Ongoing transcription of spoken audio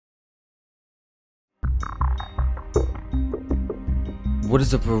What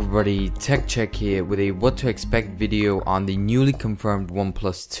is up everybody, Tech Check here with a what to expect video on the newly confirmed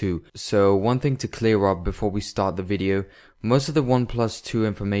OnePlus 2. So one thing to clear up before we start the video, most of the OnePlus 2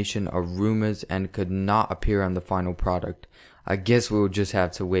 information are rumors and could not appear on the final product. I guess we'll just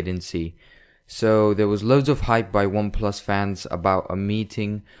have to wait and see. So there was loads of hype by OnePlus fans about a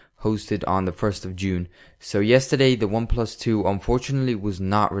meeting hosted on the 1st of June. So yesterday the OnePlus 2 unfortunately was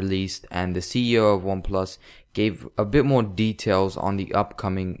not released, and the CEO of OnePlus gave a bit more details on the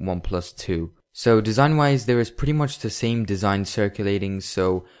upcoming OnePlus 2. So design wise there is pretty much the same design circulating.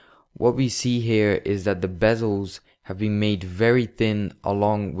 So what we see here is that the bezels have been made very thin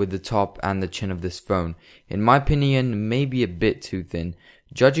along with the top and the chin of this phone. In my opinion, maybe a bit too thin.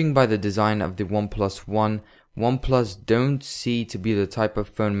 Judging by the design of the OnePlus 1, OnePlus don't see to be the type of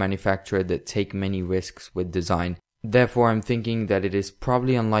phone manufacturer that take many risks with design. Therefore, I'm thinking that it is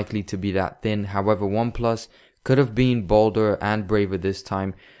probably unlikely to be that thin. However, OnePlus could have been bolder and braver this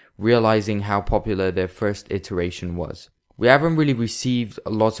time, realizing how popular their first iteration was. We haven't really received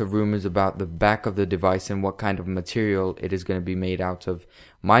lots of rumors about the back of the device and what kind of material it is going to be made out of.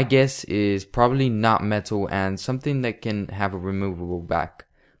 My guess is probably not metal and something that can have a removable back.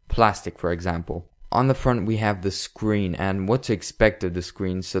 Plastic, for example. On the front we have the screen and what to expect of the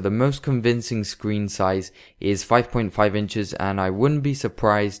screen. So the most convincing screen size is 5.5 inches, and I wouldn't be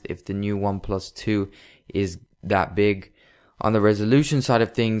surprised if the new OnePlus 2 is that big. On the resolution side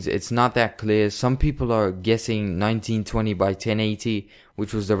of things, it's not that clear. Some people are guessing 1920 by 1080,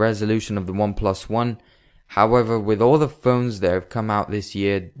 which was the resolution of the OnePlus 1. However, with all the phones that have come out this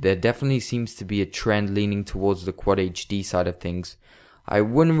year, there definitely seems to be a trend leaning towards the Quad HD side of things. I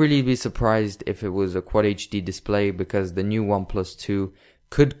wouldn't really be surprised if it was a Quad HD display, because the new OnePlus 2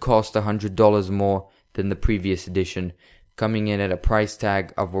 could cost $100 more than the previous edition, coming in at a price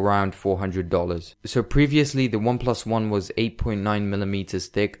tag of around $400. So previously the OnePlus 1 was 8.9mm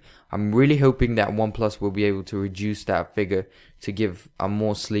thick. I'm really hoping that OnePlus will be able to reduce that figure to give a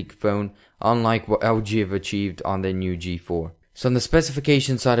more sleek phone, unlike what LG have achieved on their new G4. So on the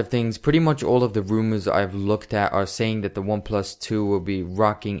specification side of things, pretty much all of the rumors I've looked at are saying that the OnePlus 2 will be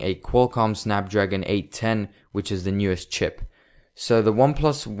rocking a Qualcomm Snapdragon 810, which is the newest chip. So the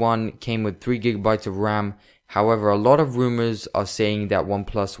OnePlus 1 came with 3GB of RAM. However, a lot of rumors are saying that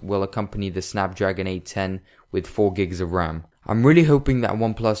OnePlus will accompany the Snapdragon 810 with 4GB of RAM. I'm really hoping that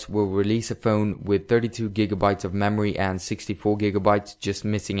OnePlus will release a phone with 32GB of memory and 64GB, just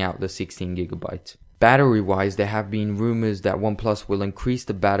missing out the 16GB. Battery wise, there have been rumors that OnePlus will increase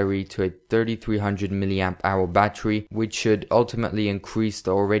the battery to a 3300 mAh battery, which should ultimately increase the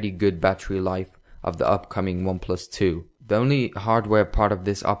already good battery life of the upcoming OnePlus 2. The only hardware part of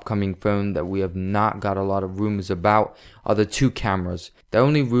this upcoming phone that we have not got a lot of rumors about are the two cameras. The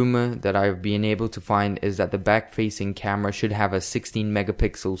only rumor that I have been able to find is that the back-facing camera should have a 16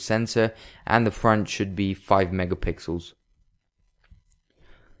 megapixel sensor and the front should be 5 megapixels.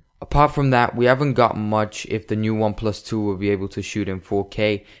 Apart from that, we haven't got much if the new OnePlus 2 will be able to shoot in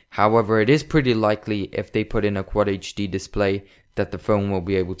 4K. However, it is pretty likely if they put in a Quad HD display that the phone will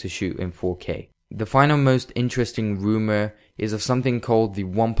be able to shoot in 4K. The final most interesting rumor is of something called the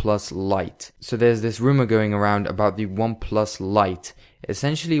OnePlus Lite. So there's this rumor going around about the OnePlus Lite.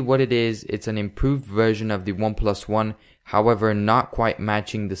 Essentially what it is, it's an improved version of the OnePlus 1, however not quite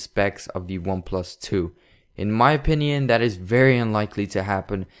matching the specs of the OnePlus 2. In my opinion, that is very unlikely to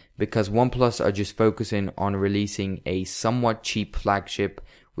happen because OnePlus are just focusing on releasing a somewhat cheap flagship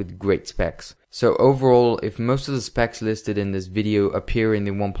with great specs. So overall, if most of the specs listed in this video appear in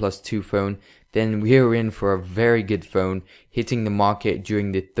the OnePlus 2 phone, then we're in for a very good phone hitting the market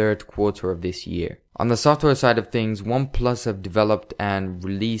during the third quarter of this year. On the software side of things, OnePlus have developed and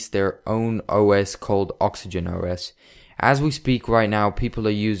released their own OS called Oxygen OS. As we speak right now, people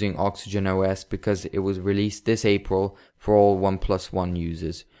are using Oxygen OS because it was released this April for all OnePlus 1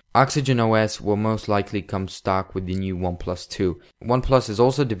 users. Oxygen OS will most likely come stock with the new OnePlus 2. OnePlus is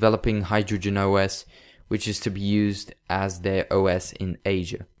also developing Hydrogen OS, which is to be used as their OS in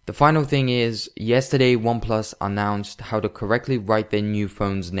Asia. The final thing is, yesterday OnePlus announced how to correctly write their new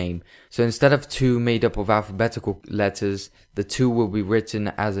phone's name. So instead of 2 made up of alphabetical letters, the 2 will be written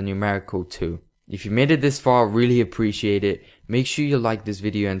as a numerical 2. If you made it this far, really appreciate it. Make sure you like this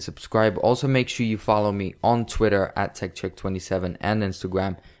video and subscribe. Also make sure you follow me on Twitter at TechCheck27 and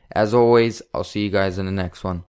Instagram. As always, I'll see you guys in the next one.